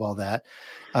track of all that.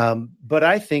 But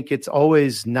I think it's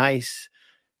always nice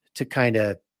to kind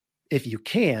of, if you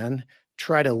can,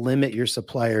 try to limit your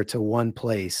supplier to one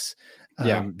place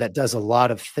that does a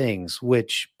lot of things,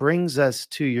 which brings us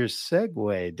to your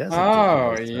segue, doesn't it?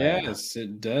 Oh, yes,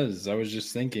 it does. I was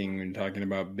just thinking when talking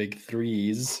about big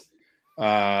threes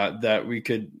that we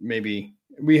could maybe...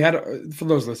 We had, for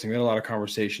those listening, we had a lot of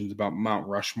conversations about Mount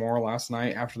Rushmore last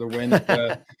night after the win at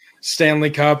the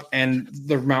Stanley Cup and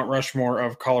the Mount Rushmore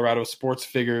of Colorado sports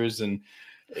figures and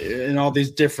all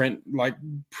these different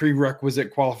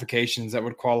prerequisite qualifications that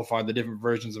would qualify the different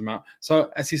versions of Mount.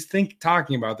 So as he's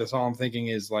talking about this, all I'm thinking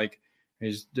is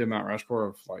he's doing Mount Rushmore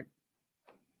of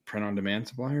print on demand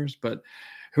suppliers, but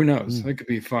who knows? It could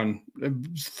be fun.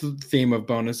 Theme of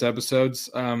bonus episodes.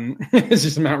 It's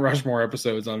just Mount Rushmore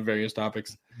episodes on various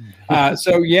topics.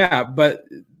 But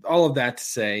all of that to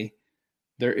say,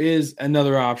 there is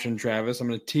another option, Travis. I'm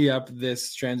going to tee up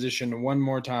this transition one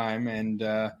more time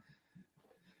and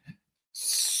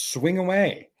swing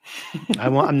away.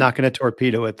 I'm not going to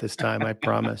torpedo it this time, I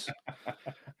promise.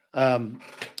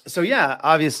 So yeah,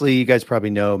 obviously you guys probably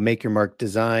know Make Your Mark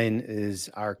Design is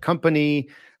our company.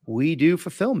 We do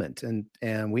fulfillment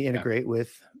and we integrate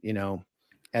with,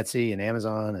 Etsy and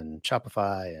Amazon and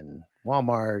Shopify and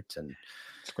Walmart and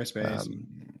Squarespace.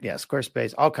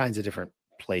 Squarespace, all kinds of different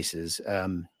places.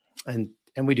 And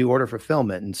we do order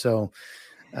fulfillment. And so,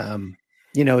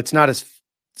 it's not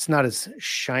as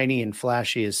shiny and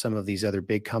flashy as some of these other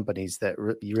big companies that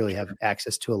you really have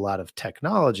access to a lot of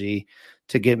technology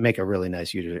to make a really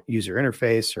nice user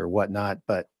interface or whatnot.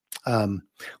 But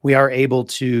we are able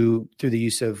to, through the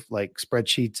use of like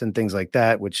spreadsheets and things like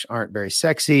that, which aren't very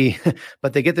sexy,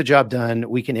 but they get the job done.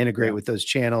 We can integrate with those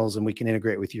channels, and we can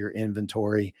integrate with your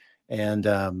inventory and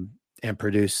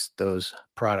produce those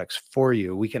products for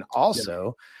you. We can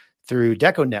also, through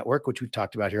Deco Network, which we've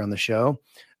talked about here on the show,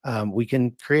 we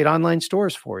can create online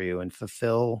stores for you and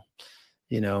fulfill,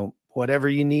 whatever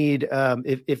you need.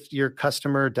 If your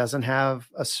customer doesn't have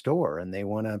a store and they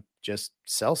want to just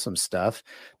sell some stuff,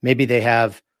 maybe they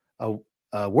have a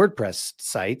WordPress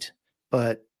site,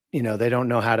 but they don't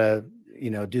know how to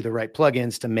do the right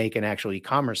plugins to make an actual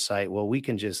e-commerce site. Well, we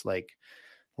can just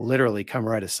literally come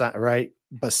right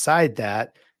beside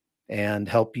that and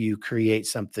help you create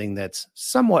something that's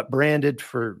somewhat branded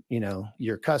for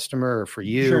your customer or for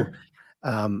you. Sure.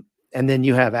 And then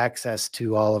you have access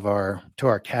to all of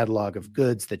our catalog of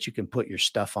goods that you can put your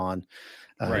stuff on,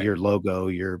 your logo,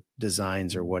 your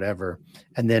designs, or whatever.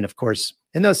 And then, of course,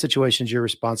 in those situations, you're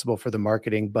responsible for the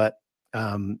marketing. But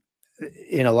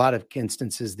in a lot of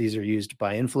instances, these are used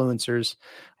by influencers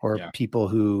or people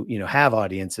who have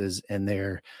audiences, and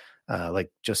they're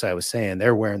like Josiah was saying,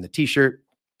 they're wearing the T-shirt.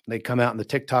 They come out in the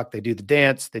TikTok, they do the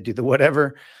dance, they do the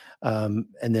whatever, and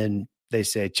then they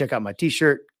say, "Check out my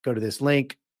T-shirt. Go to this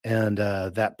link." And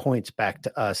that points back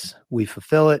to us. We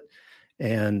fulfill it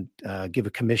and give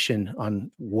a commission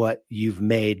on what you've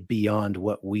made beyond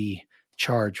what we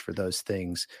charge for those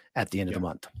things at the end of the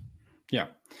month. Yeah,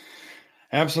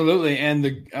 absolutely. And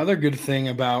the other good thing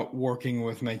about working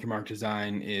with Make Your Mark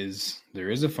Design is there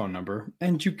is a phone number,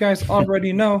 and you guys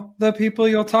already know the people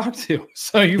you'll talk to.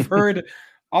 So you've heard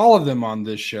all of them on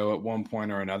this show at one point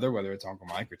or another, whether it's Uncle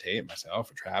Mike or Tate, myself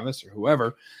or Travis or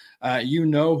whoever. You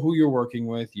know who you're working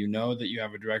with. You know that you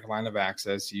have a direct line of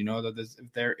access. You know that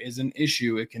if there is an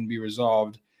issue, it can be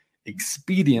resolved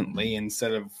expediently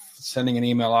instead of sending an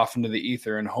email off into the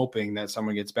ether and hoping that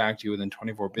someone gets back to you within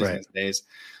 24 business days.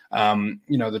 The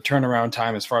turnaround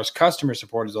time as far as customer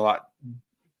support is a lot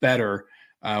better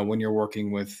when you're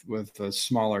working with a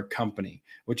smaller company,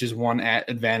 which is one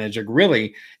advantage.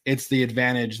 Really, it's the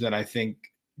advantage that I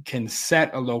think can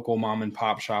set a local mom and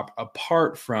pop shop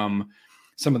apart from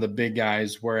some of the big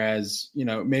guys. Whereas,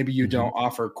 maybe you don't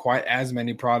offer quite as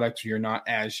many products, you're not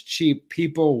as cheap.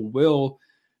 People will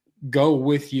go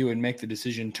with you and make the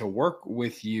decision to work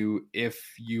with you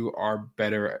if you are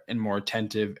better and more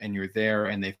attentive, and you're there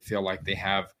and they feel like they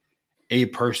have a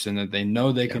person that they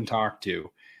know they can talk to,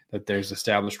 that there's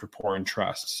established rapport and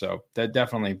trust. So that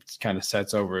definitely kind of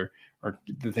sets over, or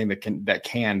the thing that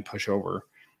can push over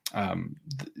mom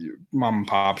and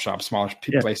pop shop, smaller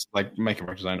places like Make Your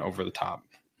Mark Design over the top.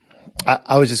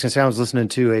 I was just going to say, I was listening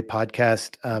to a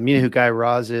podcast. You know who Guy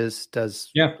Raz is,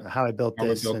 does How I Built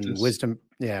This and Wisdom.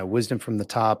 Yeah. Wisdom from the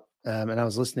Top. And I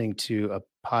was listening to a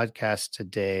podcast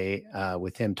today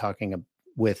with him talking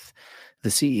with the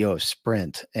CEO of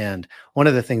Sprint. And one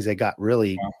of the things they got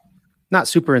really not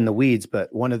super in the weeds,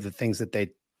 but one of the things that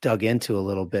they dug into a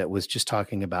little bit was just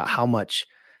talking about how much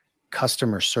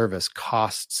customer service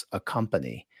costs a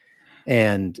company.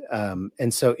 And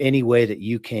so any way that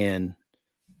you can,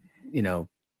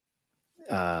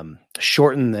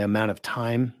 shorten the amount of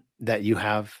time that you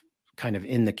have kind of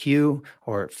in the queue,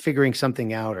 or figuring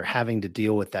something out, or having to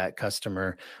deal with that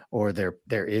customer or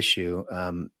their issue,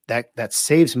 that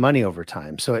saves money over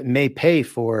time. So it may pay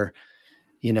for,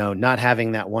 not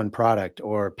having that one product,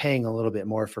 or paying a little bit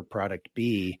more for product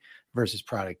B versus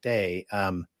product A.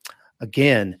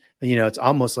 Again, it's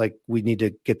almost like we need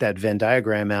to get that Venn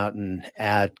diagram out and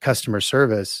add customer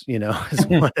service, as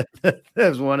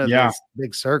one of those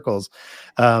big circles.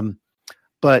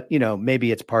 But,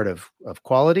 maybe it's part of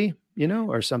quality,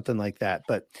 or something like that.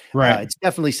 But it's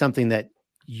definitely something that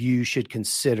you should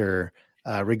consider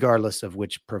regardless of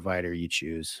which provider you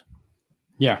choose.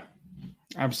 Yeah,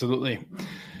 absolutely.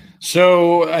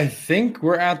 So I think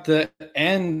we're at the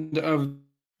end of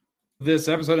this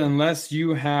episode, unless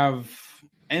you have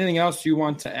anything else you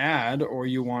want to add or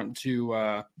you want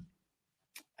to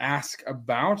ask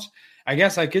about. I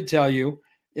guess I could tell you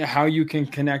how you can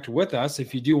connect with us.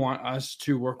 If you do want us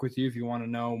to work with you, if you want to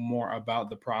know more about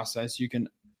the process, you can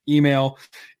email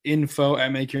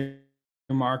info@makeyourmark.com.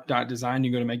 makeyourmark.design.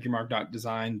 You go to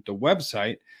makeyourmark.design, the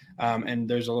website, and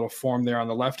there's a little form there on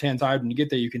the left-hand side. When you get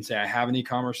there, you can say, I have an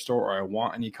e-commerce store or I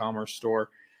want an e-commerce store.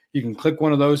 You can click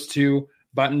one of those two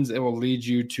buttons. It will lead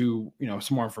you to,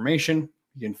 some more information.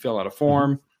 You can fill out a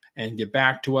form and get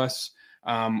back to us.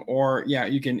 Or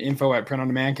you can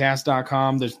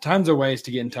info@printondemandcast.com. There's tons of ways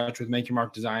to get in touch with Make Your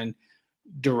Mark Design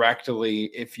directly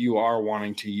if you are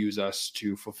wanting to use us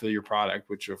to fulfill your product,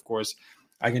 which of course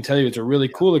I can tell you it's a really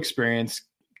cool experience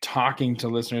talking to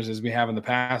listeners as we have in the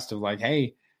past of like,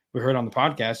 hey, we heard on the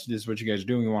podcast, this is what you guys are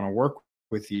doing. We want to work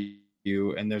with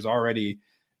you. And there's already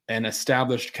an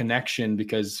established connection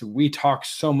because we talk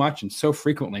so much and so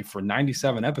frequently for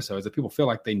 97 episodes that people feel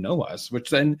like they know us, which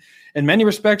then in many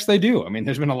respects they do. I mean,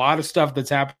 there's been a lot of stuff that's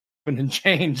happened and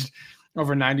changed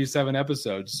over 97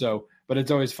 episodes. So, but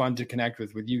it's always fun to connect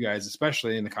with you guys,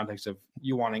 especially in the context of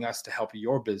you wanting us to help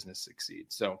your business succeed.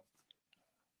 So,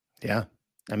 yeah,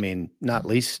 I mean, not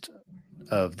least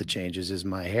of the changes is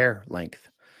my hair length.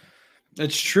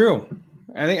 It's true.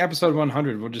 I think episode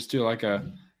 100, we'll just do like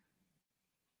a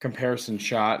comparison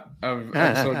shot of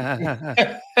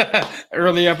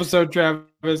early episode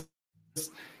Travis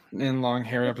and long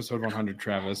hair episode 100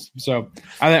 Travis. So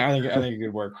I think it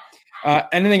could work.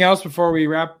 Anything else before we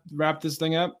wrap this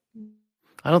thing up?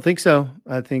 I don't think so.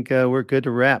 I think we're good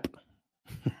to wrap.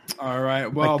 All right.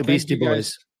 Well, like the Beastie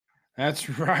Boys.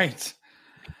 That's right.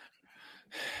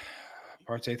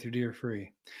 Parts A through D are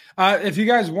free. If you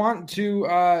guys want to,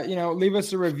 leave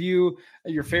us a review,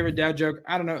 your favorite dad joke,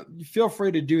 I don't know, feel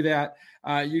free to do that.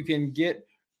 You can get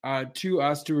to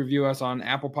us to review us on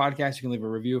Apple Podcasts. You can leave a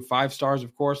review, 5 stars,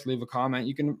 of course, leave a comment.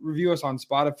 You can review us on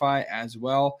Spotify as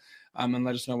well, and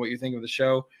let us know what you think of the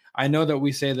show. I know that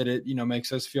we say that it,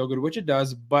 makes us feel good, which it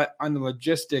does, but on the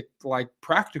logistic,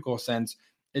 practical sense,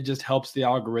 it just helps the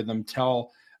algorithm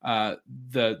tell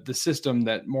the system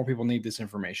that more people need this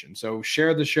information. So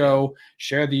share the show,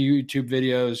 share the YouTube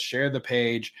videos, share the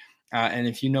page. And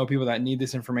if you know people that need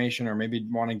this information or maybe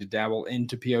wanting to dabble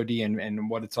into POD and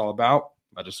what it's all about,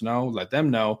 let us know, let them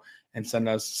know, and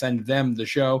send them the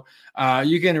show.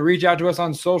 You can reach out to us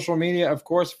on social media. Of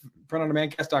course,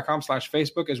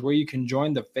 printondemandcast.com/Facebook is where you can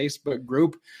join the Facebook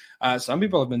group. Some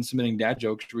people have been submitting dad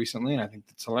jokes recently, and I think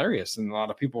that's hilarious. And a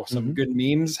lot of people, some good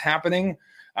memes happening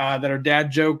that are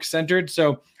dad joke centered.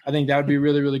 So I think that would be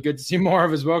really, really good to see more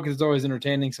of as well, because it's always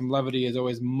entertaining. Some levity is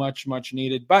always much, much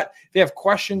needed. But if you have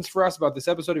questions for us about this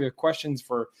episode, if you have questions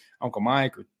for Uncle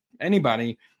Mike or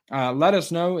anybody, let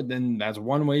us know. Then that's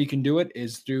one way you can do it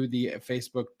is through the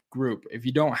Facebook group. If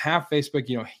you don't have Facebook,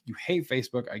 you hate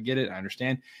Facebook. I get it. I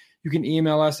understand. You can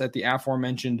email us at the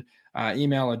aforementioned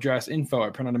email address,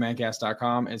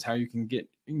 info@printondemandcast.com is how you can get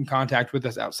in contact with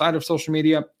us outside of social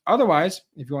media. Otherwise,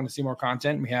 if you want to see more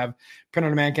content, we have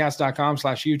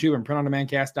printondemandcast.com/YouTube and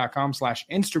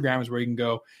printondemandcast.com/Instagram is where you can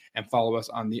go and follow us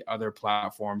on the other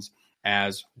platforms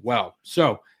as well.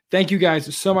 So thank you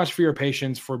guys so much for your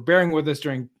patience, for bearing with us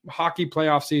during hockey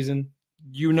playoff season.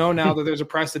 Now that there's a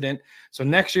precedent. So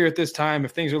next year at this time,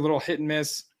 if things are a little hit and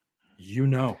miss,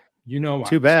 why.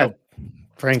 Too bad. So,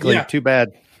 frankly, too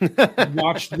bad.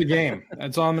 Watch the game.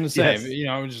 That's all I'm going to say.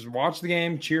 Yes. Just watch the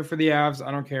game, cheer for the Avs.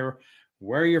 I don't care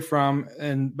where you're from.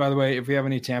 And by the way, if we have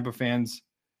any Tampa fans,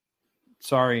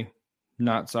 sorry,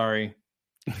 not sorry.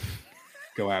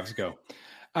 Go Avs, go.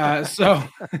 So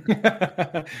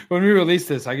when we release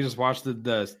this, I can just watch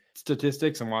the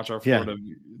statistics and watch our Florida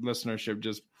listenership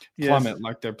just plummet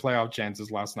like their playoff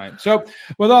chances last night. So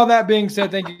with all that being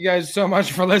said, thank you guys so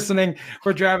much for listening.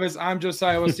 For Travis, I'm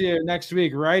Josiah. We'll see you next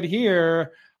week right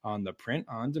here on the Print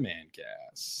on Demand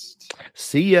Cast.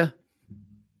 See ya.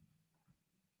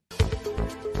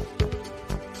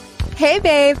 Hey,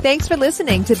 babe. Thanks for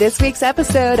listening to this week's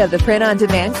episode of the Print on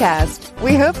Demand Cast.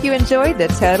 We hope you enjoyed the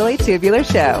Totally Tubular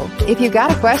Show. If you've got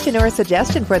a question or a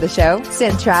suggestion for the show,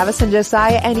 send Travis and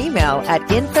Josiah an email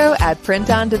at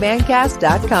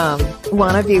info@printondemandcast.com.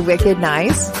 Want to be wicked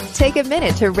nice? Take a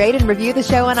minute to rate and review the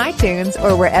show on iTunes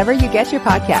or wherever you get your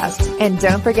podcasts. And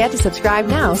don't forget to subscribe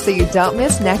now so you don't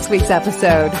miss next week's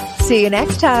episode. See you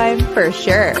next time, for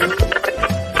sure.